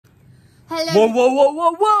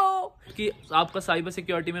वो कि आपका साइबर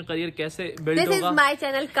सिक्योरिटी में करियर कैसे बिल्ड होगा। This is my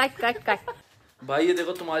channel cut. भाई ये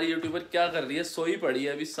देखो तुम्हारी यूट्यूबर क्या कर रही है, सोई पड़ी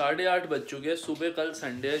है, अभी 8:30 बज चुके हैं सुबह, कल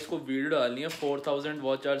संडे है, इसको वीडियो डालनी है, 4000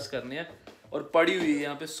 वॉच आवर्स करनी है और पड़ी हुई है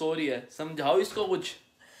यहाँ पे सो रही है। समझाओ इसको कुछ,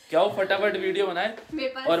 क्या वो फटाफट वीडियो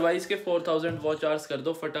बनाए और भाई इसके 4000 वॉच आवर्स कर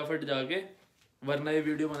दो फटाफट जाके, वरना ये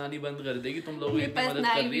वीडियो बनानी बंद कर देगी। तुम लोगों की इतनी मदद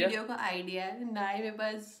कर रही है। वीडियो का आइडिया है ना, मेरे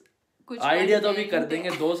पास कुछ आइडिया तो अभी कर देंगे,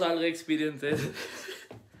 2 साल का एक्सपीरियंस है।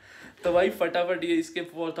 तो भाई फटाफट ये इसके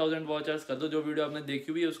 4000 वॉच आवर्स कर दो, जो वीडियो आपने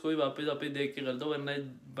देखी हुई है उसको भी वापस देख के कर दो, वरना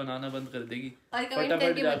बनाना बंद कर देगी। और कमेंट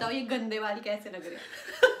करके बताओ ये गंदे वाली कैसे लग रहे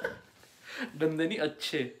हैं। गंदे नहीं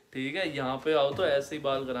अच्छे, ठीक है। यहाँ पे आओ तो ऐसे ही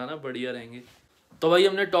बाल कराना, बढ़िया रहेंगे। तो भाई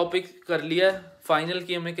हमने टॉपिक कर लिया है फाइनल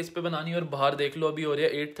की हमें किस पे बनानी है, और बाहर देख लो अभी हो रही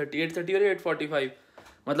है 8:30 और 8:45,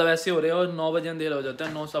 मतलब ऐसे हो रहे हैं, और 9 बजे अंधेरा हो जाता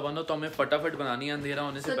है, 9 सवा 9, तो हमें फटाफट बनानी है अंधेरा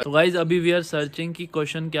होने से पहले। तो गाइज अभी वी आर सर्चिंग की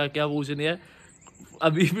क्वेश्चन क्या क्या पूछने हैं।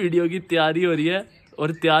 अभी वीडियो की तैयारी हो रही है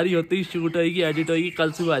और तैयारी होते ही शूट होगी, एडिट होगी,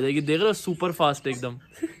 कल सुबह आ जाएगी। देख रहे हो सुपर फास्ट एकदम।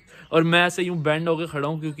 और मैं ऐसे यूं बैंड होकर खड़ा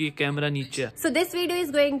हूँ क्योंकि कैमरा नीचे है। So this video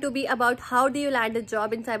is going to be about how do you land a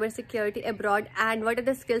job in cybersecurity abroad and what are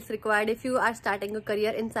the skills required if you are starting a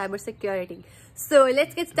career in cybersecurity. So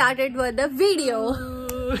let's get started with the video.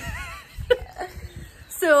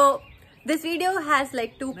 So this video has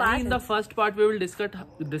like 2 parts. In the first part we will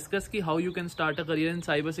discuss ki how you can start a career in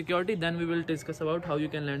cybersecurity, then we will discuss about how you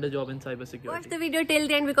can land a job in cybersecurity. Watch the video till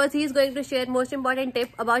the end because he is going to share most important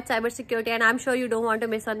tip about cybersecurity and I'm sure you don't want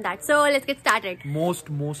to miss on that. So let's get started.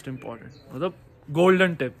 Most important, matlab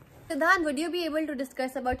golden tip. Siddhant, would you be able to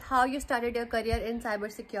discuss about how you started your career in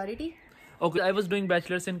cybersecurity? Okay, I was doing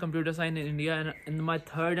bachelor's in computer science in India, and in my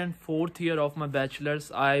 3rd and 4th year of my bachelor's,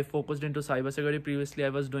 I focused into cybersecurity. Previously, I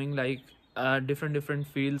was doing like different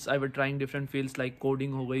fields. I was trying different fields like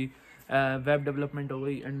coding हो गई, web development हो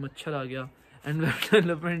गई, and मच्छर आ गया, and web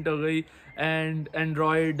development हो गई, and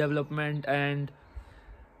Android development, and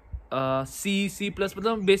C++,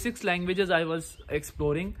 मतलब basics languages I was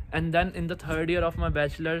exploring. And then in the 3rd year of my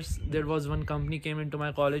bachelor's, there was one company came into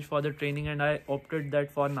my college for the training, and I opted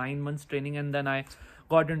that for 9 months training, and then I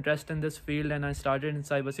got interest in this field and I started in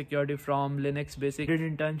cybersecurity from Linux basic. Did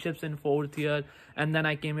internships in 4th year, and then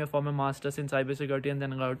I came here for my master's in cybersecurity, and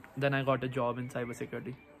then I got a job in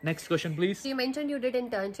cybersecurity. Next question, please. You mentioned you did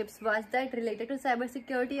internships. Was that related to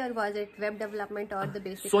cybersecurity or was it web development or the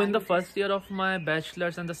basic? So in the first year of my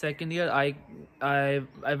bachelor's and the second year,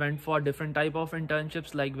 I went for different type of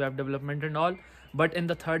internships like web development and all. But in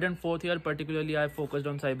the 3rd and 4th year, particularly, I focused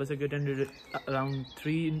on cybersecurity and did around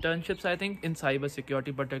 3 internships, I think, in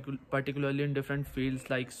cybersecurity, particularly in different fields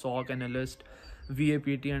like SOC analyst,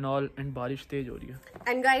 VAPT and all. And बारिश तेज हो रही है.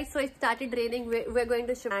 And guys, so it started raining. We're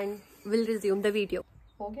going to shift and we'll resume the video.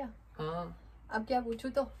 हो गया? हाँ. अब क्या पूछूं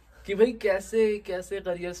तो? कि भाई कैसे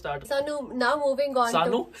career start? Sanu, now moving on.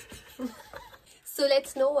 Sanu? So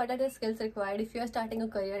let's know what are the skills required if you are starting a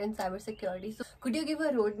career in cybersecurity. So could you give a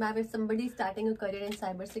roadmap if somebody is starting a career in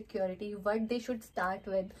cybersecurity, what they should start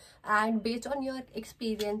with, and based on your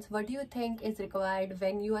experience, what do you think is required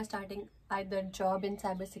when you are starting either job in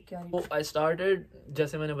cybersecurity? So I started,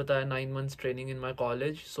 जैसे मैंने बताया, 9 months training in my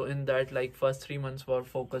college. So in that, like first 3 months were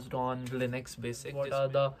focused on Linux basic. What are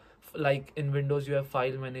the, like in Windows you have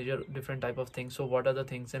file manager, different type of things. So what are the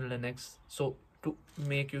things in Linux? So to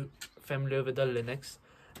make you familiar with the Linux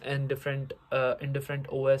and different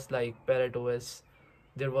OS like Parrot OS,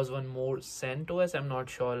 there was one more CentOS. I'm not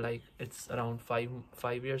sure, like it's around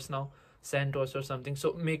 5 years now, CentOS or something.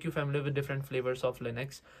 So make you familiar with different flavors of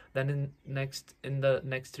Linux. Then in the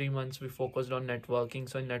next 3 months we focused on networking.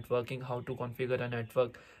 So in networking, how to configure a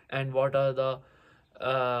network and what are the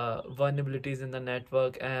vulnerabilities in the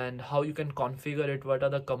network and how you can configure it, what are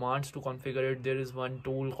the commands to configure it. There is one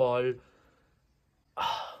tool called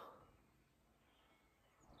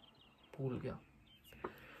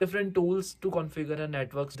different tools to configure a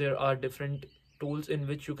network. There are different tools in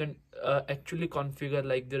which you can actually configure,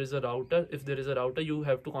 like there is a router. If there is a router, you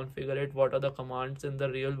have to configure it. What are the commands in the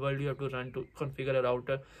real world you have to run to configure a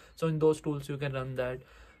router? So in those tools you can run that.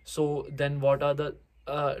 So then what are the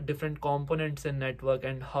different components in network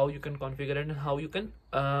and how you can configure it and how you can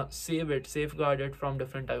safeguard it from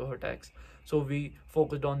different type of attacks. So we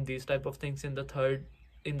focused on these type of things in the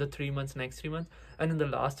next 3 months, and in the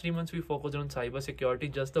last 3 months we focused on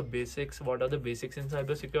cybersecurity, just the basics. What are the basics in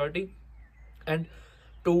cybersecurity? And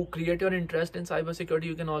to create your interest in cybersecurity,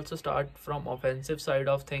 you can also start from offensive side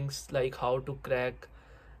of things, like how to crack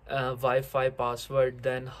Wi-Fi password,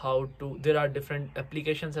 then how to, there are different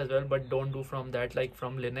applications as well, but don't do from that, like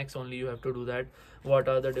from Linux only you have to do that. What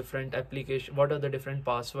are the different application, what are the different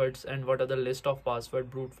passwords, and what are the list of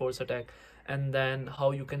password, brute force attack, and then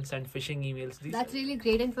how you can send phishing emails. That's really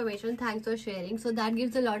great information. Thanks for sharing. So that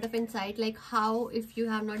gives a lot of insight, like how, if you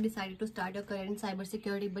have not decided to start a career in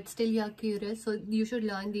cybersecurity but still you are curious, so you should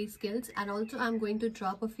learn these skills. And also I'm going to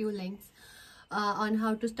drop a few links on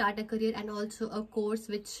how to start a career, and also a course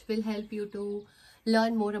which will help you to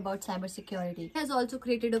learn more about cybersecurity. He has also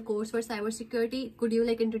created a course for cybersecurity. Could you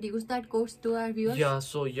like introduce that course to our viewers? Yeah,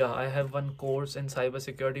 so yeah, I have one course in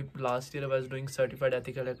cybersecurity. Last year I was doing certified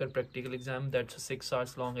ethical hacker practical exam. That's a 6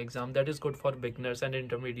 hours long exam. That is good for beginners and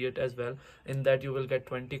intermediate as well. In that you will get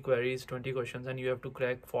 20 queries, 20 questions, and you have to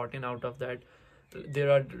crack 14 out of that.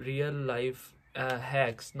 There are real life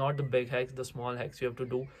hacks, not the big hacks, the small hacks you have to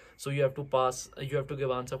do. So you have to pass, you have to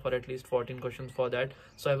give answer for at least 14 questions for that.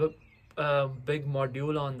 So I have a big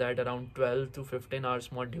module on that, around 12 to 15 hours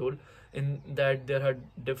module. In that there are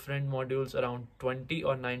different modules, around 20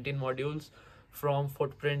 or 19 modules, from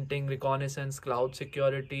footprinting, reconnaissance, cloud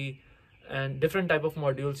security, and different type of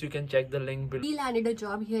modules. You can check the link below. He landed a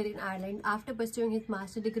job here in Ireland after pursuing his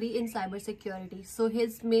master's degree in cybersecurity. So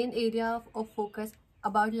his main area of focus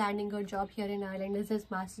about landing a job here in Ireland is his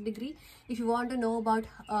master's degree. If you want to know about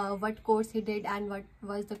what course he did and what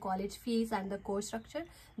was the college fees and the course structure,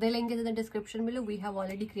 the link is in the description below. We have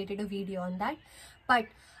already created a video on that. But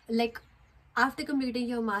like, after completing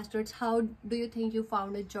your master's, how do you think you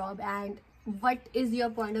found a job, and what is your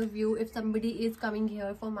point of view if somebody is coming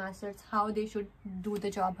here for master's, how they should do the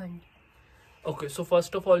job hunt? Okay, so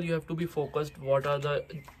first of all, you have to be focused. What are the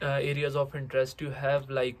areas of interest you have?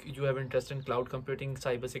 Like, you have interest in cloud computing,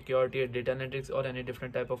 cybersecurity, data analytics, or any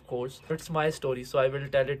different type of course. It's my story, so I will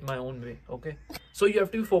tell it my own way. Okay, so you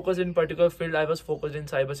have to be focused in particular field. I was focused in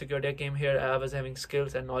cybersecurity. I came here, I was having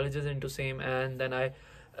skills and knowledges into same, and then I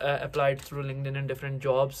applied through LinkedIn in different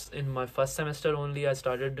jobs. In my first semester only I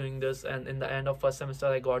started doing this, and in the end of first semester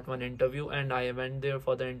I got one interview, and I went there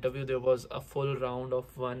for the interview. There was a full round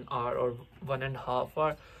of 1 hour or 1.5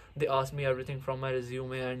 hours. They asked me everything from my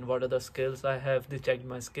resume and what are the skills I have. They checked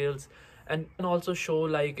my skills and also show,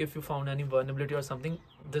 like, if you found any vulnerability or something.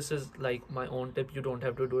 This is like my own tip, you don't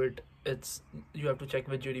have to do it. It's, you have to check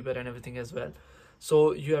with GDPR and everything as well.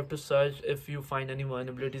 So you have to search if you find any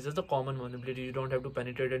vulnerabilities. It's a common vulnerability. You don't have to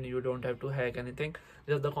penetrate and you don't have to hack anything.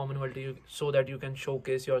 Just the common vulnerability, so that you can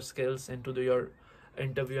showcase your skills into your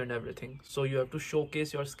interview and everything. So you have to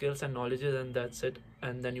showcase your skills and knowledges, and that's it.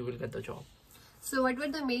 And then you will get the job. So what were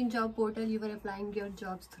the main job portal you were applying your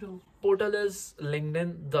jobs through? Portal is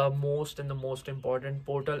LinkedIn, the most important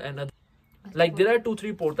portal, and like there are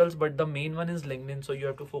 2-3 portals, but the main one is LinkedIn. So you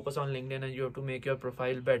have to focus on LinkedIn and you have to make your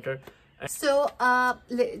profile better. So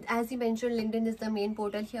as you mentioned, LinkedIn is the main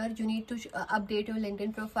portal here. You need to update your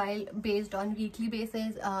LinkedIn profile based on weekly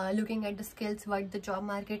basis, looking at the skills, what the job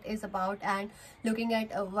market is about, and looking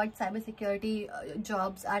at what cybersecurity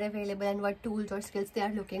jobs are available and what tools or skills they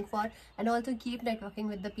are looking for. And also keep networking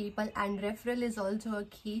with the people, and referral is also a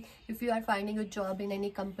key. If you are finding a job in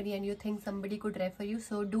any company and you think somebody could refer you,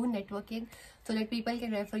 so do networking so that people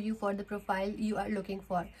can refer you for the profile you are looking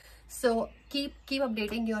for. So keep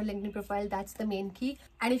updating your LinkedIn profile. That's the main key.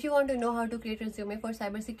 And if you want to know how to create a resume for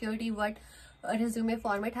cybersecurity, what a resume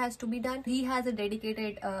format has to be done, he has a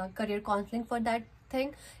dedicated career counseling for that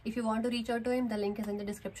thing. If you want to reach out to him, the link is in the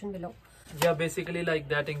description below. Yeah, basically like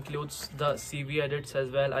that includes the CV edits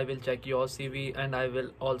as well. I will check your CV and I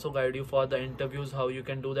will also guide you for the interviews, how you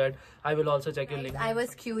can do that. I will also check your link. I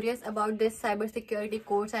was curious about this cybersecurity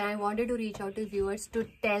course and I wanted to reach out to viewers to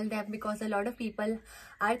tell them, because a lot of people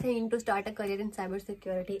are thinking to start a career in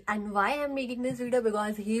cybersecurity. And why I'm making this video,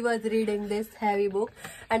 because he was reading this heavy book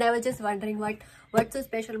and I was just wondering what's so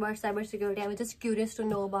special about cybersecurity. I was just curious to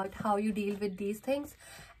know about how you deal with these things.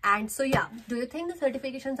 And so yeah, do you think the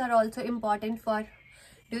certifications are also important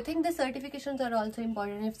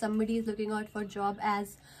if somebody is looking out for job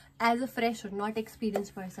as a fresher, not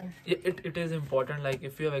experienced person? Yeah, it is important. Like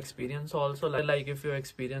if you have experience also, like if you have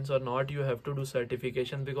experience or not, you have to do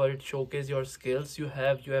certification, because it showcases your skills. You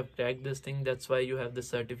have cracked this thing, that's why you have the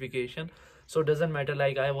certification. So it doesn't matter,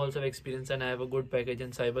 like I have also experience and I have a good package in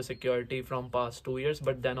cybersecurity from past 2 years,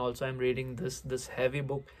 but then also I'm reading this heavy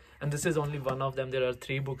book, and this is only one of them. There are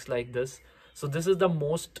 3 books like this. So this is the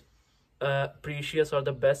most precious or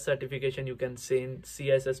the best certification you can say in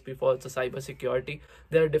CISSP for the cybersecurity.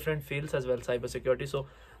 There are different fields as well, cybersecurity. So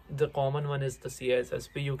the common one is the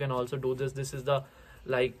CISSP. You can also do this. This is the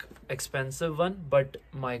like expensive one, but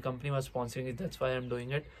my company was sponsoring it, that's why I'm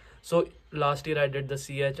doing it. So last year I did the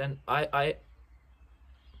CH, and I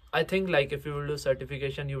I think like if you will do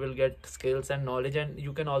certification, you will get skills and knowledge, and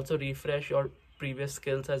you can also refresh your previous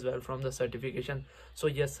skills as well from the certification. So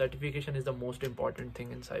yes, certification is the most important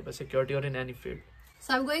thing in cybersecurity or in any field.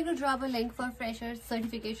 So I'm going to drop a link for freshers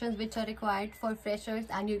certifications which are required for freshers,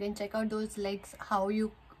 and you can check out those links, how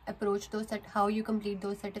you approach those, how you complete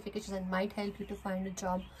those certifications, and might help you to find a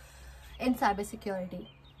job in cybersecurity.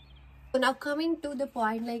 So now coming to the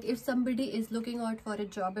point, like if somebody is looking out for a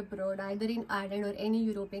job abroad, either in Ireland or any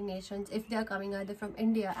European nations, if they are coming either from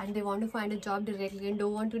India and they want to find a job directly and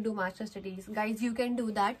don't want to do master studies, guys, you can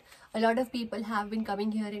do that. A lot of people have been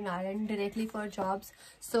coming here in Ireland directly for jobs.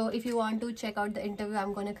 So if you want to check out the interview,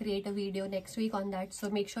 I'm going to create a video next week on that. So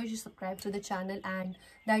make sure you subscribe to the channel, and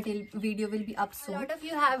that video will be up soon. A lot of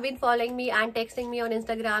you have been following me and texting me on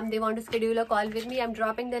Instagram. They want to schedule a call with me. I'm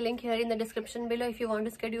dropping the link here in the description below. If you want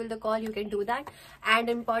to schedule the call, you can do that. And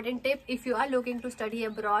important tip, if you are looking to study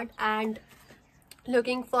abroad and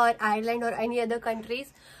looking for Ireland or any other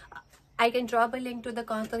countries, I can drop a link to the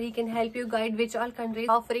counsellor. He can help you guide which all countries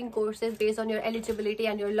are offering courses based on your eligibility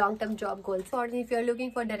and your long-term job goals. If you're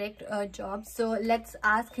looking for direct jobs, so let's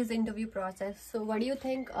ask his interview process. So what do you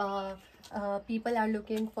think people are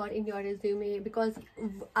looking for in your resume? Because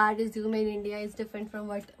our resume in India is different from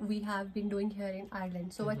what we have been doing here in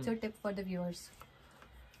Ireland. So what's your tip for the viewers?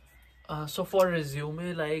 So for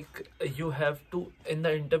resume, like you have to, in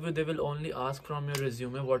the interview they will only ask from your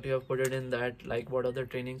resume what you have put it in that, like what are the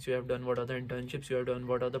trainings you have done, what are the internships you have done,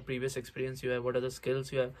 what are the previous experience you have, what are the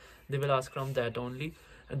skills you have. They will ask from that only.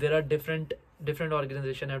 And there are different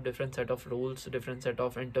organizations have different set of rules, different set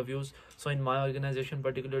of interviews. So in my organization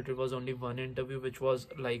particularly, it was only one interview, which was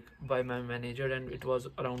like by my manager, and it was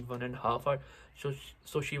around 1.5 hours.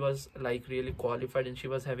 So she was like really qualified and she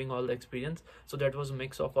was having all the experience. So that was a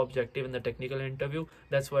mix of objective and the technical interview.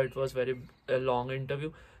 That's why it was very long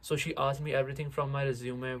interview. So she asked me everything from my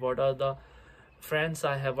resume, what are the friends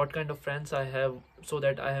I have, what kind of friends I have, so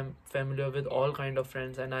that I am familiar with all kind of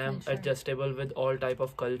friends and I am adjustable with all type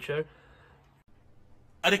of culture.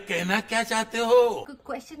 अरे कहना क्या चाहते हो?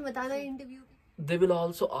 Question बताना interview. They will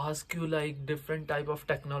also ask you like different type of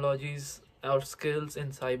technologies or skills in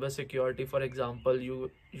cybersecurity. For example,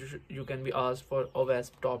 you can be asked for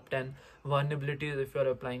OWASP top 10 vulnerabilities if you are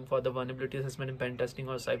applying for the vulnerability assessment in pen testing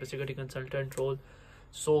or cybersecurity consultant role.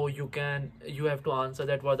 So you have to answer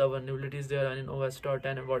that what are the vulnerabilities there are in OWASP top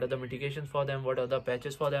 10 and what are the mitigations for them, what are the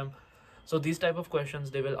patches for them. So these type of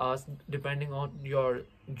questions they will ask depending on your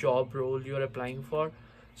job role you are applying for.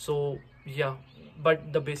 So yeah,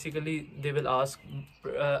 but basically they will ask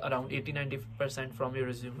around 80-90% from your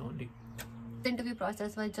resume only. The interview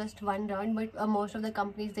process was just one round, but most of the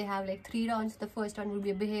companies, they have like 3 rounds. The first round would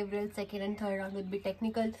be behavioral, second and third round would be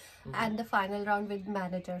technical, and the final round with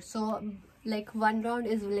manager. So like one round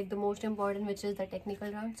is like the most important, which is the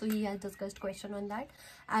technical round. So he has discussed question on that,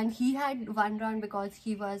 and he had one round because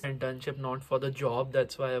he was internship, not for the job.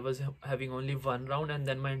 That's why I was having only one round, and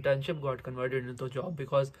then my internship got converted into job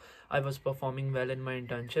because I was performing well in my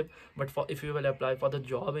internship. But if you will apply for the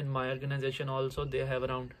job in my organization also, they have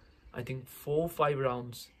around I think 4-5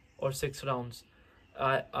 rounds or 6 rounds.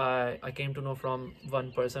 I came to know from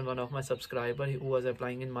one person, one of my subscriber who was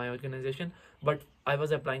applying in my organization, but I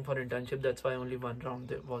was applying for internship. That's why only one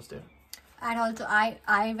round was there. And also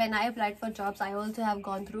when I applied for jobs, I also have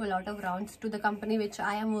gone through a lot of rounds. To the company which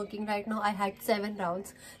I am working right now, I had 7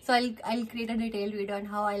 rounds. So I'll create a detailed video on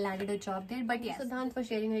how I landed a job there. But yes, Siddhant, for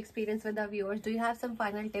sharing your experience with our viewers, do you have some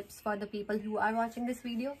final tips for the people who are watching this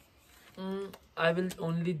video? I will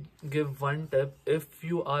only give one tip. If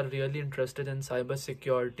you are really interested in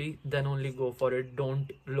cybersecurity, then only go for it.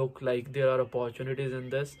 Don't look like there are opportunities in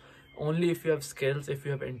this. Only if you have skills, if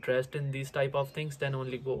you have interest in these type of things, then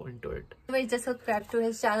only go into it. Just subscribe to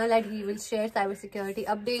his channel and he will share cybersecurity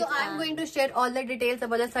updates. So I'm going to share all the details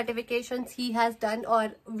about the certifications he has done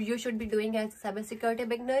or you should be doing as a cybersecurity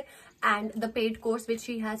beginner, and the paid course which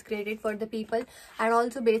he has created for the people, and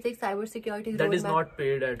also basic cybersecurity roadmap. That is not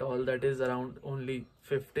paid at all. That is around only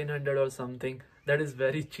 1,500 or something. That is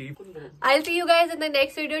very cheap. I'll see you guys in the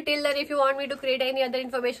next video. Till then, if you want me to create any other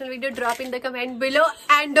informational video, drop in the comment below,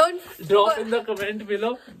 and don't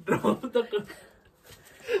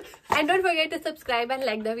and don't forget to subscribe and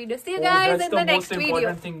like the video. See you guys in the next video. That's the most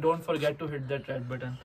important thing. Don't forget to hit that red button.